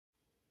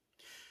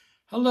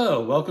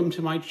Hello, welcome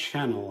to my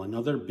channel,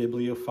 Another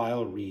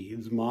Bibliophile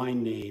Reads. My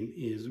name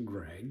is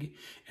Greg,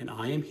 and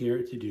I am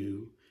here to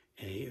do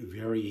a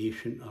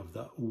variation of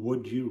the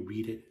Would You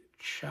Read It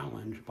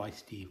challenge by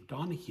Steve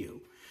Donoghue.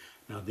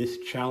 Now, this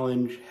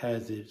challenge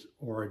has its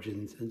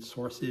origins and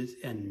sources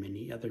and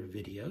many other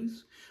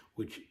videos,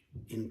 which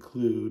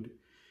include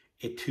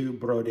Et tu,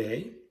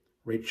 Brode,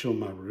 Rachel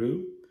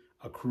Marou,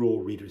 A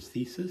Cruel Reader's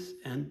Thesis,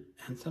 and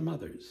some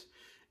others.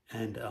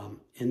 And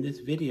in this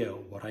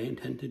video, what I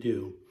intend to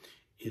do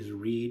is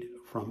read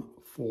from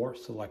 4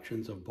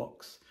 selections of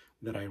books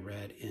that I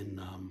read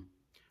in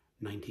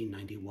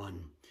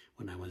 1991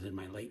 when I was in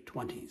my late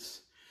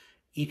 20s.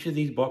 Each of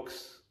these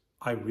books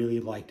I really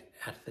liked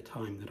at the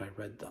time that I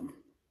read them.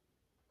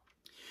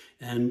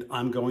 And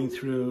I'm going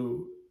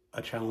through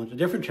a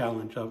different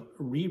challenge of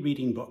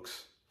rereading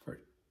books for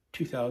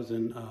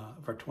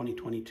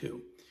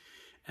 2022.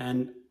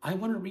 And I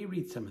want to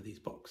reread some of these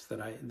books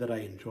that I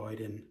enjoyed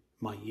in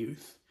my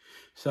youth.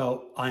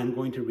 So I am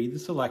going to read the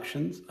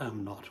selections.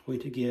 I'm not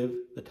going to give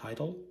the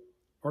title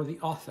or the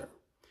author.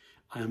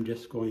 I am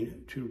just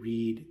going to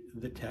read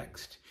the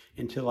text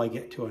until I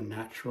get to a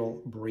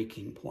natural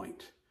breaking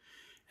point.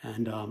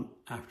 And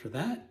after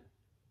that,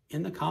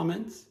 in the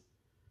comments,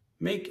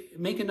 make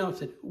a note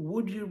that,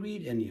 would you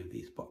read any of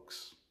these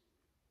books?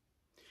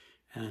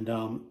 And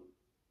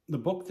the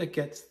book that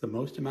gets the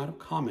most amount of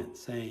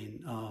comments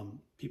saying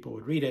people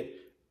would read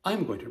it,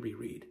 I'm going to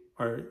reread,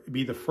 or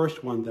be the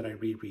first one that I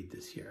reread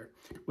this year,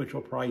 which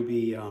will probably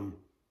be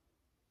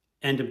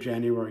end of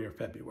January or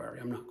February.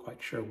 I'm not quite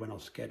sure when I'll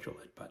schedule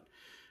it, but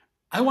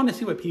I want to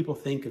see what people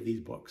think of these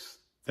books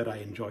that I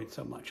enjoyed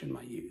so much in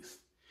my youth.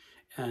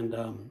 And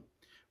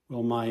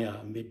will my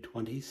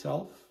mid-20s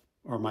self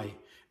or my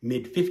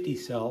mid-50s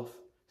self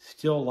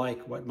still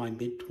like what my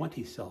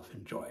mid-20s self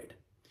enjoyed?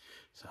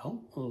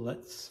 So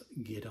let's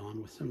get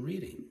on with some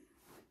reading.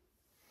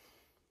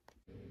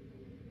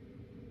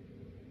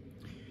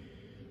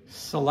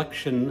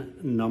 Selection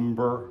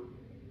number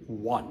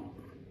 1.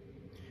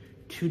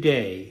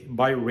 Today,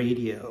 by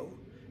radio,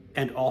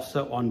 and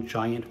also on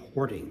giant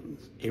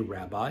hoardings, a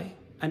rabbi,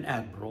 an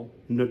admiral,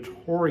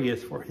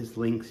 notorious for his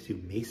links to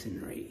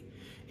masonry,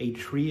 a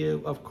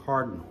trio of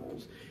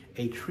cardinals,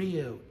 a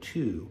trio,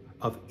 too,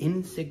 of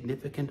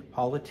insignificant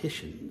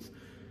politicians,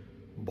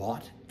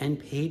 bought and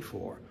paid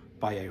for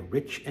by a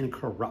rich and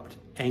corrupt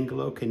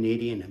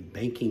Anglo-Canadian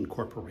banking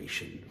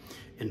corporation,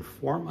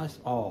 inform us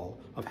all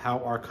of how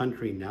our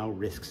country now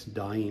risks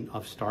dying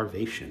of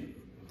starvation.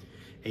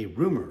 A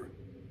rumor,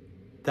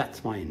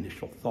 that's my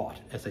initial thought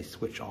as I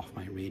switch off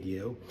my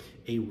radio,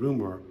 a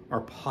rumor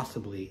or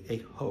possibly a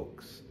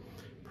hoax.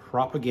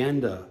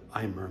 Propaganda,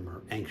 I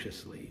murmur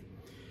anxiously,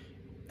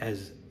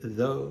 as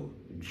though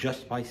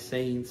just by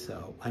saying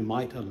so I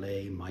might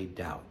allay my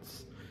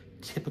doubts.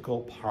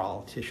 Typical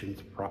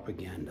politicians'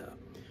 propaganda.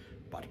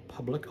 But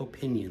public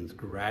opinions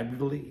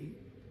gradually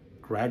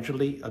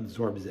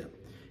absorbs it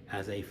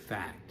as a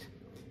fact.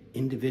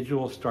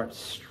 Individuals start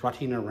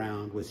strutting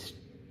around with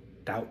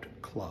stout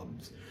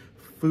clubs.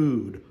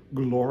 Food,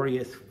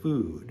 glorious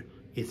food,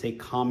 is a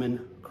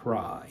common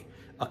cry,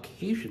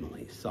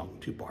 occasionally sung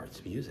to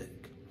Bart's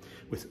music,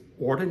 with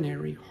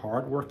ordinary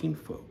hard-working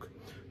folk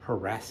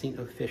harassing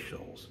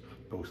officials,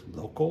 both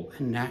local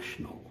and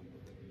national,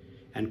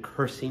 and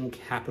cursing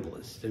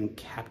capitalists and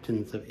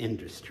captains of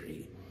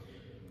industry.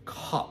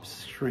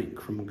 Cops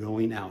shrink from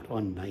going out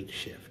on night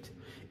shift.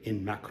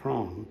 In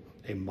Macron,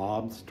 a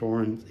mob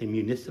storms a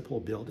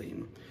municipal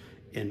building.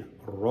 In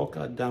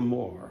Roca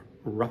d'Amor,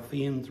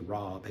 ruffians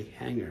rob a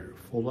hangar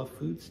full of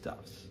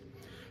foodstuffs,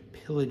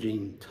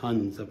 pillaging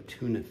tons of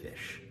tuna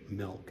fish,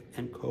 milk,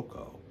 and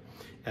cocoa,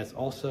 as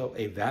also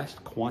a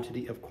vast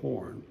quantity of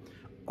corn,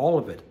 all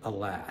of it,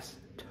 alas,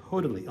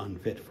 totally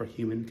unfit for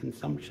human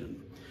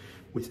consumption,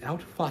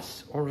 without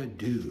fuss or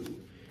ado,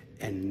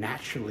 and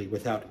naturally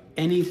without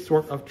any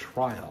sort of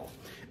trial.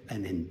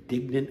 An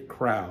indignant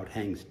crowd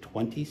hangs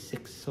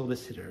 26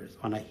 solicitors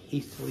on a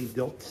hastily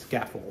built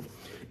scaffold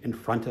in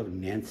front of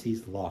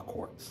Nancy's law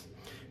courts.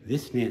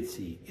 This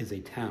Nancy is a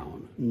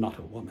town, not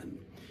a woman,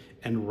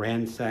 and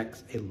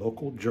ransacks a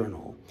local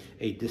journal,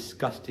 a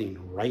disgusting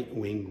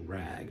right-wing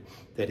rag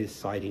that is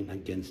siding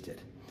against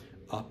it.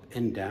 Up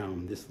and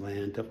down this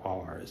land of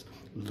ours,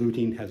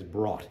 looting has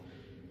brought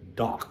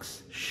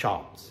docks,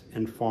 shops,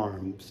 and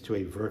farms to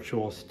a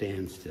virtual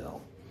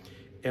standstill.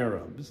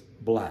 Arabs,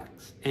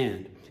 blacks,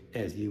 and,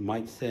 as you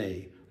might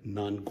say,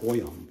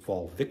 non-goyim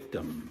fall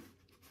victim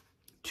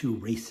to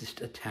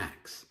racist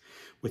attacks,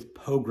 with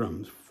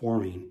pogroms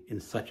forming in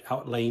such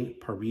outlying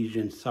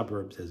Parisian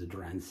suburbs as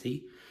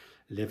Drancy,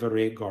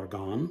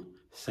 Livry-Gargan,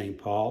 St.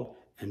 Paul,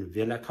 and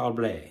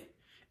Villers-Carbet,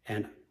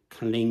 and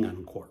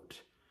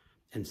Klingencourt,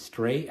 and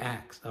stray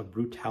acts of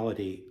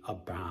brutality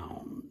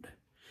abound.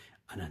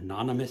 An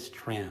anonymous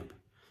tramp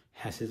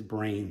has his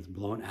brains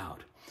blown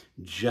out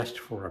just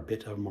for a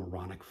bit of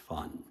moronic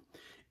fun,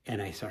 and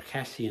a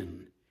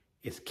Circassian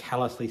is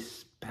callously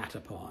spat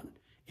upon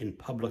in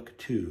public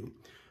too,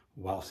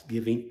 whilst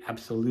giving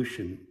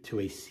absolution to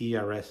a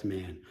CRS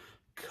man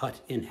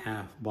cut in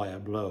half by a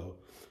blow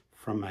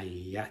from a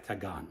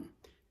yatagan,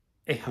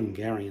 a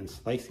Hungarian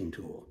slicing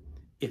tool,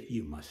 if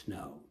you must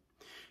know.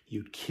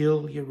 You'd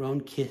kill your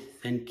own kith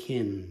and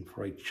kin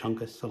for a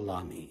chunk of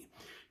salami,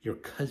 your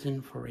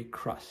cousin for a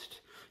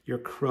crust, your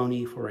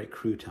crony for a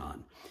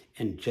crouton,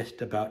 and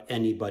just about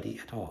anybody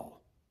at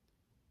all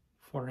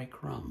for a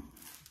crumb.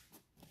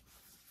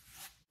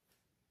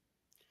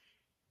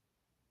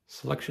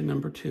 Selection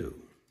number 2.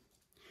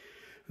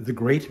 The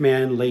great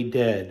man lay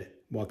dead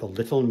while the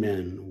little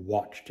men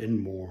watched and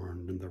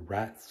mourned, and the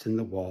rats in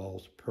the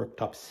walls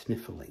perked up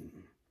sniffling.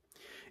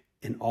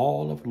 In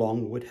all of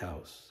Longwood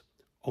House,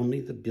 only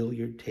the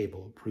billiard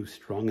table proved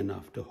strong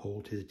enough to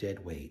hold his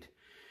dead weight,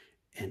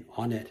 and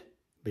on it,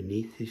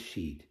 beneath his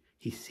sheet,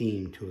 he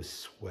seemed to have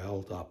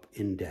swelled up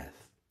in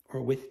death,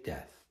 or with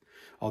death,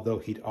 although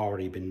he'd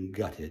already been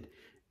gutted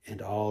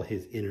and all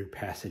his inner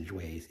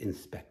passageways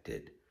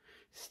inspected.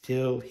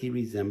 Still he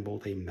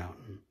resembled a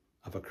mountain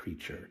of a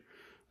creature,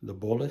 the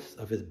bolus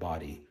of his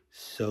body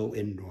so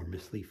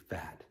enormously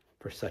fat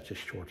for such a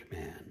short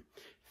man,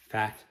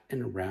 fat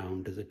and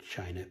round as a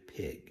china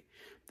pig,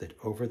 that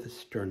over the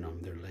sternum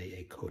there lay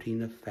a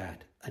coating of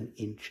fat 1.5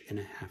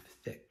 inches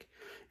thick,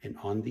 and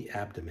on the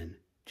abdomen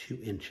 2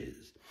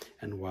 inches,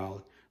 and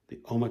while the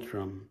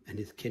omatrum and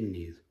his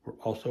kidneys were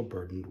also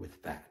burdened with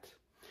fat,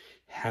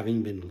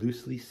 having been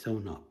loosely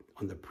sewn up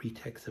on the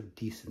pretext of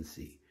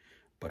decency,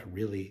 but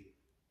really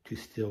to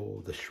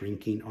still the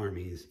shrinking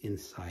armies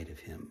inside of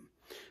him.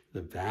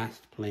 The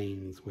vast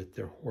plains with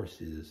their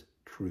horses,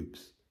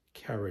 troops,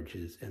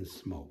 carriages, and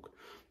smoke,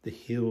 the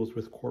hills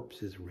with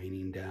corpses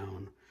raining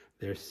down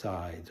their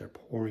sides are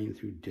pouring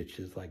through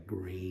ditches like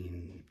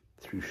grain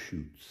through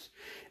chutes,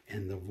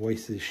 and the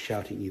voices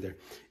shouting either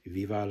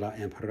 "Viva la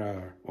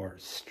Empereur" or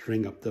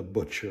 "String up the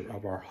butcher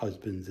of our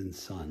husbands and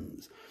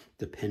sons,"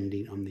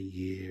 depending on the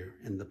year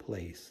and the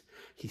place.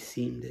 He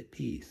seemed at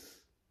peace.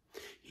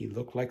 He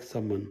looked like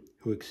someone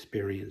who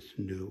experienced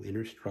no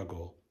inner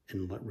struggle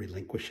in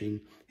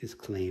relinquishing his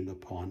claim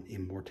upon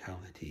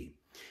immortality.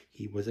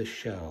 He was a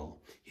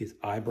shell. His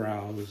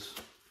eyebrows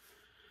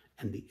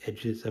and the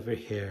edges of her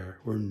hair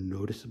were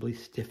noticeably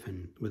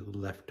stiffened with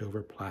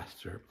leftover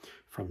plaster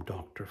from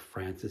Dr.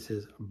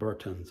 Francis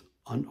Burton's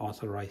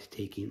unauthorized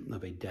taking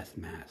of a death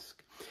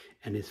mask,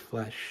 and his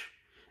flesh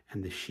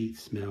and the sheet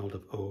smelled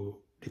of eau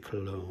de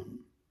cologne.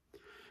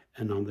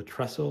 And on the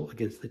trestle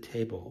against the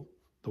table,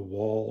 the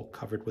wall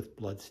covered with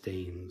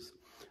bloodstains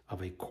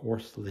of a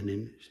coarse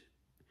linen,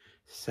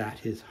 sat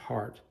his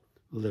heart,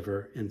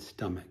 liver, and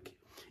stomach,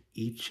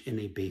 each in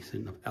a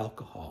basin of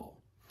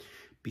alcohol.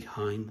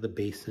 Behind the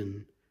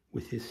basin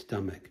with his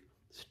stomach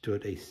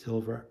stood a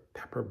silver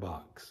pepper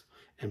box,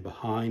 and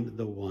behind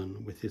the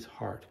one with his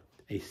heart,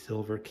 a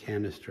silver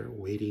canister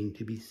waiting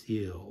to be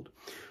sealed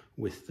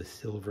with the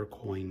silver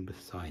coin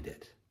beside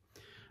it.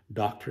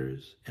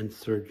 Doctors and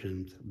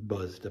surgeons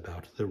buzzed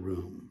about the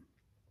room.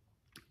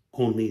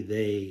 Only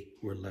they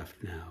were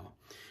left now.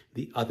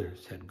 The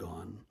others had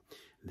gone.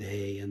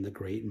 They and the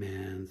great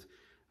man's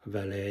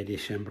valet de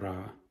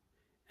chambre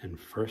and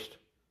first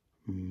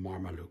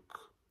Marmaluke,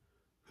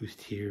 whose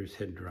tears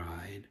had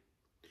dried,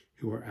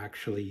 who were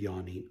actually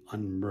yawning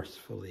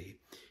unmercifully,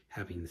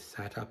 having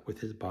sat up with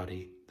his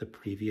body the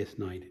previous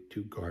night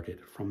to guard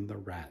it from the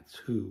rats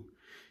who,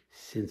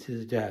 since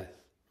his death,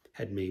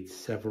 had made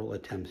several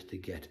attempts to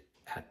get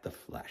at the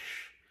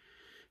flesh.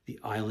 The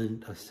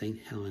island of St.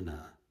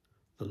 Helena,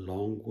 the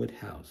Longwood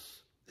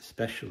House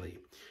especially,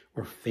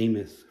 were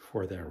famous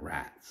for their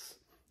rats.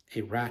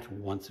 A rat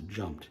once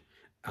jumped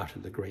out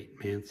of the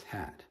great man's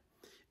hat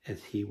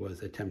as he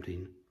was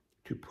attempting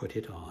to put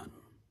it on.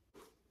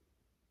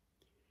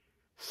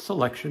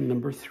 Selection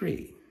number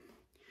 3.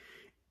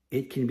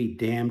 It can be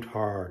damned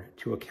hard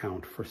to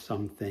account for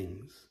some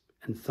things,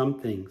 and some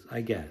things, I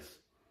guess,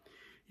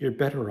 you're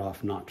better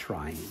off not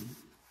trying.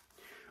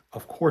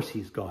 Of course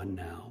he's gone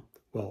now.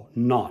 Well,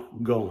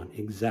 not gone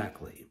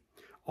exactly,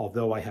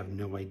 although I have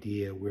no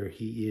idea where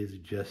he is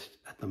just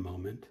at the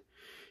moment.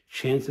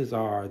 Chances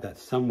are that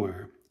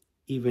somewhere,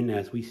 even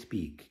as we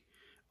speak,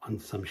 on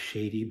some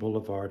shady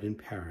boulevard in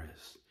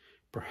Paris,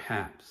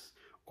 perhaps,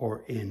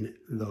 or in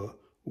the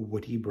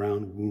woody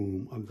brown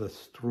womb of the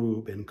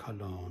Strube in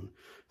Cologne,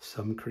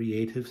 some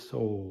creative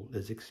soul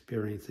is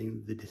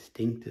experiencing the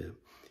distinctive,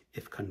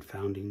 if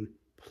confounding,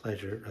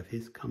 pleasure of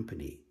his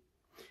company.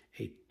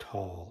 A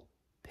tall,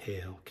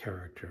 pale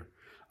character,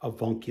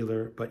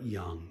 avuncular but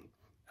young,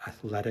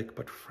 athletic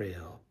but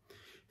frail,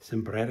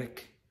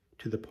 sombreric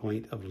to the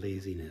point of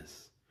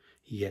laziness,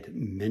 yet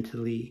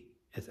mentally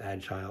as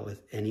agile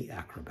as any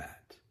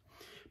acrobat.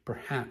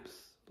 Perhaps,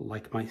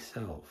 like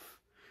myself,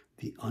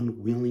 the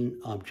unwilling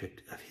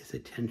object of his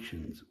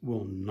attentions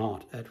will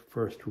not at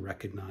first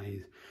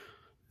recognize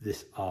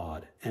this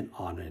odd and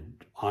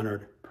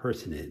honored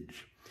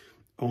personage.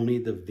 Only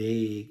the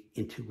vague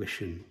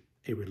intuition,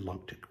 a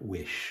reluctant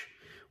wish,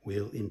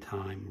 will in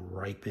time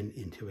ripen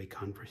into a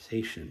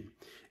conversation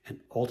and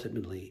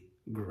ultimately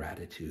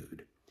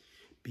gratitude.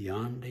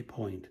 Beyond a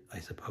point, I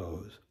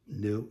suppose,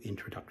 no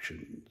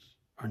introductions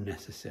are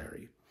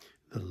necessary.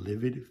 The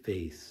livid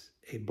face,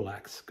 a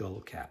black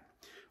skull cap,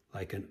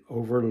 like an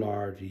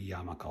overlarge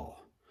yarmulke,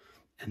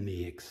 and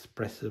the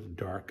expressive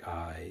dark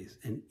eyes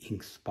and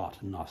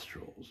ink-spot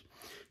nostrils.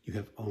 You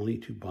have only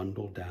to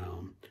bundle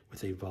down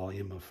with a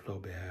volume of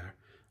Flaubert,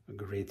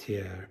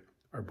 Gretier,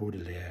 or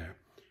Baudelaire,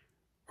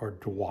 or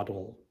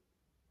dawdle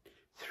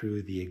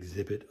through the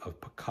exhibit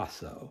of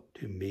Picasso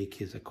to make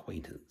his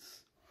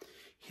acquaintance.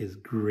 His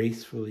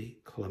gracefully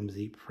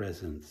clumsy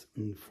presence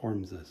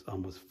informs us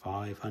almost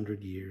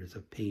 500 years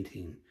of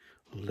painting,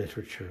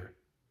 literature,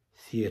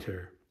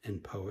 theater,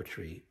 and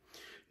poetry.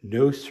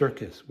 No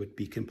circus would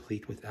be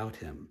complete without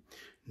him,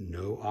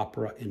 no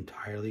opera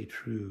entirely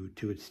true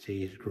to its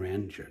staged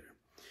grandeur.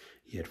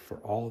 Yet for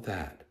all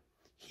that,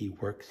 he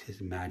works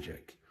his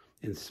magic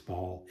in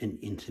small and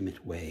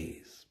intimate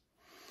ways.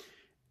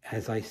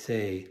 As I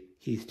say,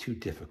 he's too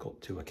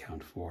difficult to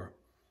account for.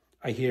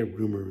 I hear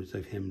rumors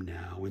of him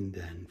now and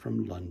then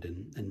from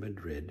London and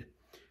Madrid,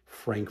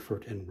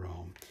 Frankfurt and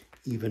Rome,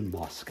 even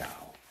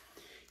Moscow.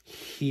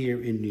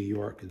 Here in New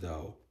York,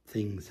 though,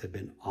 things have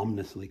been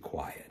ominously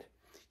quiet.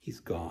 He's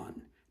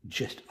gone,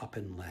 just up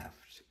and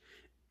left,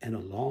 and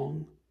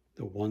along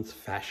the once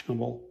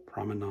fashionable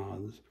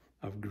promenades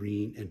of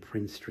Green and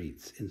Prince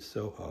Streets in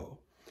Soho,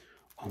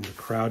 on the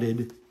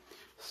crowded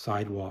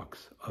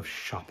sidewalks of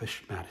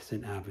shoppish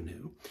Madison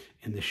Avenue,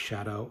 in the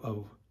shadow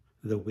of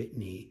the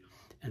Whitney,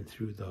 and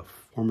through the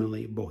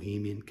formerly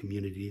bohemian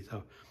communities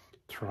of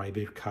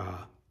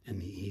Tribeca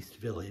and the East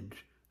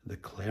Village, the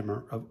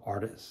clamor of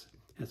artists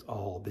has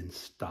all been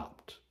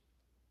stopped.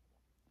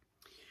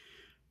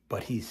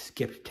 But he's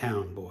skipped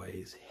town,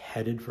 boys,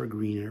 headed for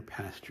greener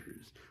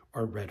pastures,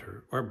 or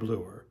redder, or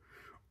bluer,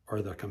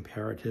 or the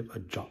comparative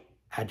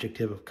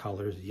adjective of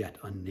colors yet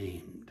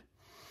unnamed.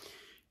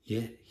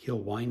 Yet he'll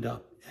wind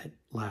up at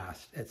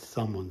last at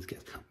someone's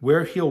guess.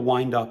 Where he'll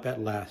wind up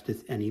at last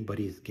is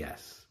anybody's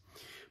guess.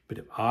 But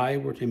if I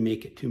were to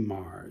make it to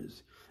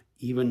Mars,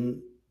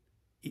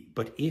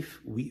 but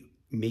if we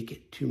make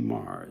it to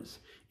Mars,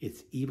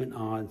 it's even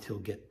odds he'll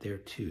get there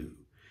too.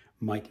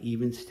 Might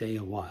even stay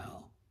a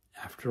while.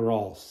 After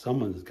all,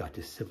 someone's got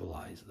to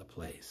civilize the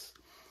place.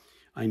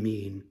 I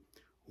mean,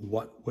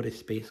 what would a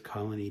space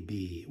colony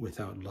be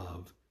without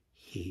love,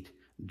 hate,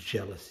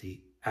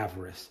 jealousy,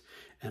 avarice,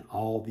 and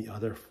all the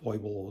other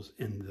foibles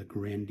and the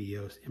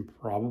grandiose,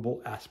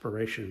 improbable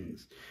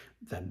aspirations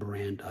that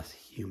brand us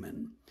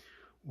human?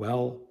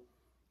 Well,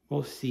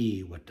 we'll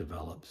see what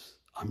develops,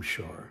 I'm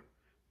sure.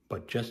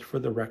 But just for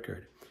the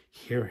record,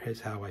 here is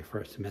how I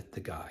first met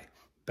the guy,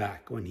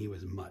 back when he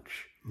was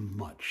much,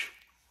 much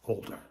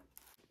older.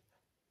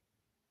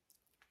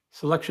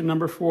 Selection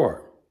number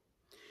 4.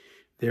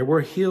 There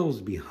were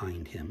hills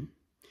behind him,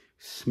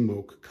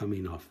 smoke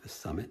coming off the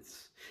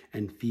summits,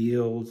 and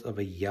fields of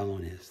a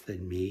yellowness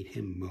that made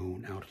him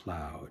moan out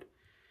loud.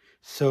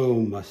 So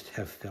must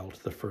have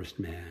felt the first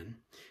man,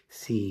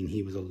 seeing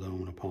he was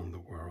alone upon the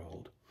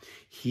world.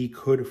 He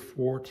could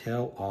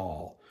foretell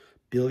all,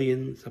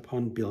 billions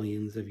upon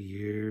billions of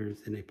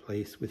years in a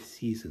place with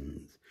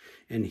seasons,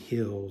 and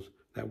hills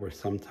that were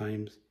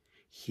sometimes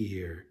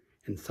here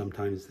and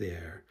sometimes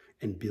there,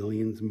 and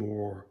billions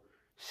more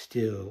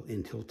still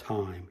until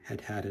time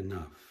had had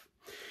enough.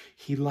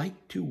 He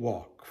liked to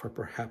walk for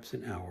perhaps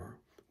an hour,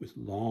 with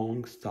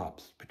long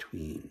stops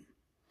between,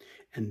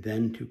 and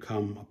then to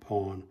come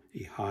upon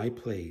a high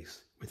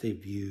place with a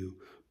view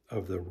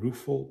of the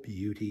rueful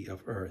beauty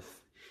of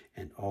earth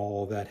and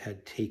all that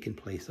had taken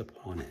place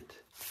upon it.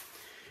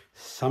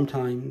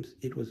 Sometimes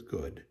it was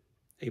good,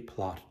 a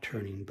plot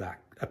turning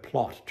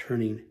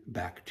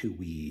back to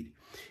weed,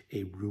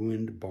 a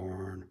ruined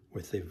barn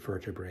with a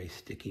vertebrae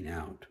sticking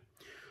out.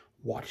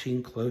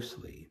 Watching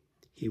closely,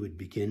 he would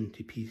begin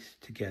to piece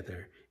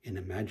together in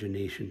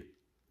imagination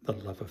the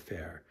love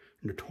affair,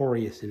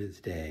 notorious in its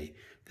day,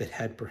 that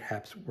had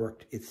perhaps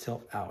worked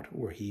itself out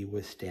where he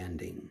was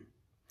standing,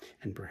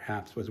 and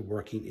perhaps was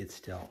working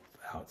itself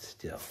out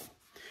still.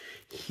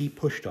 He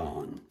pushed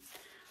on.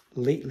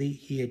 Lately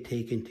he had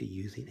taken to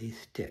using a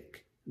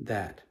stick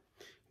that,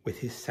 with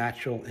his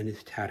satchel and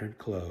his tattered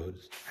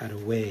clothes, had a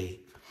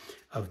way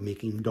of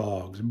making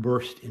dogs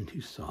burst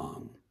into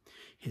song.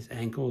 His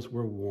ankles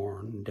were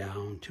worn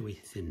down to a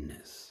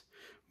thinness.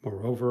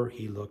 Moreover,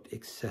 he looked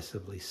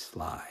excessively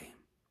sly.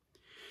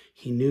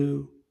 He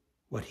knew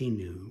what he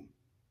knew,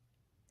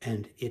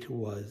 and it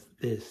was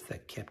this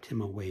that kept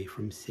him away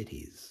from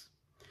cities.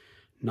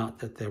 Not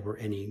that there were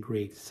any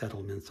great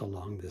settlements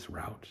along this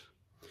route.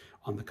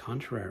 On the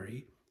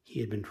contrary, he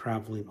had been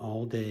traveling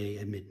all day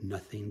amid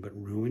nothing but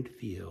ruined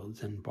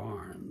fields and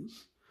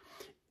barns.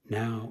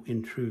 Now,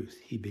 in truth,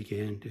 he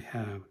began to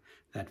have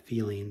that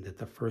feeling that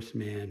the first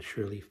man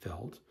surely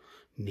felt,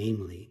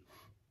 namely,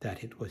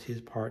 that it was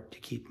his part to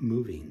keep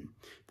moving,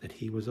 that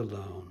he was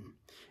alone,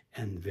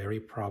 and very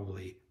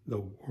probably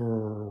the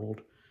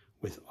world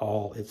with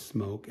all its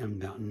smoke and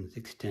mountains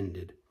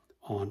extended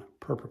on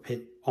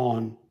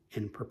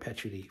in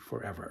perpetuity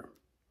forever.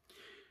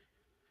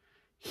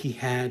 He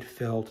had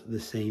felt the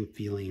same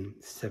feeling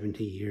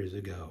 70 years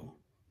ago.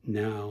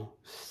 Now,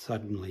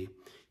 suddenly,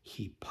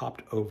 he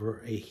popped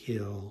over a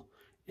hill,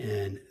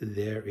 and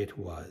there it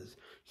was.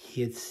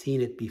 He had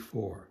seen it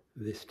before,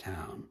 this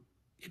town.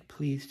 It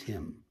pleased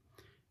him.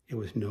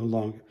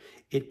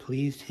 It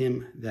pleased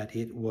him that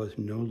it was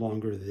no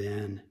longer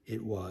than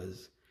it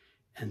was,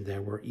 and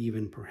there were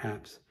even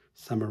perhaps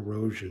some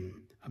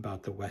erosion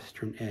about the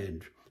western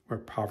edge where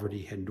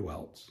poverty had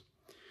dwelt.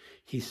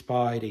 He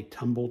spied a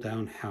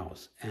tumble-down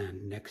house,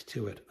 and next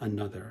to it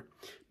another,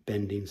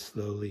 bending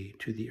slowly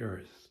to the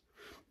earth.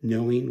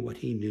 Knowing what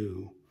he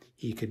knew,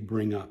 he could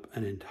bring up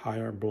an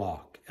entire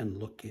block and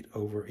look it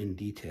over in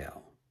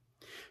detail.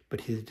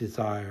 But his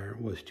desire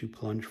was to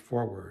plunge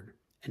forward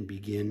and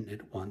begin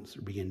at once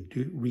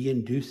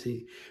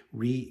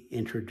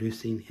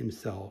reintroducing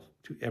himself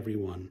to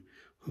everyone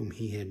whom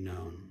he had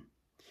known.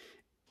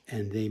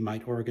 And they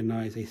might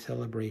organize a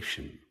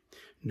celebration.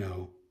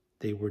 No,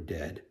 they were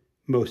dead,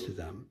 most of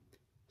them.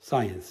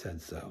 Science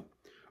said so,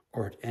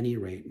 or at any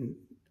rate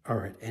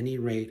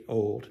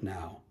old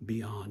now,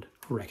 beyond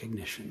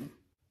recognition.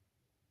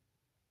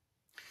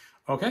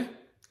 Okay,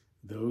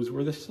 those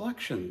were the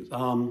selections.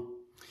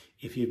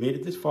 If you've made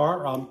it this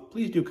far,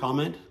 please do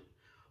comment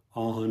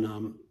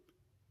on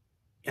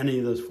any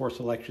of those 4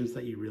 selections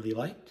that you really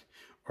liked,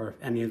 or if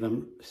any of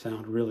them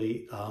sound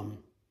really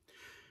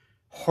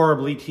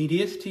horribly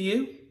tedious to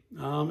you.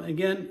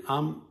 Again,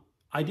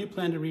 I do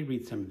plan to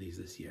reread some of these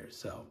this year,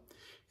 so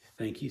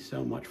thank you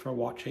so much for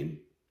watching,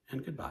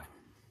 and goodbye.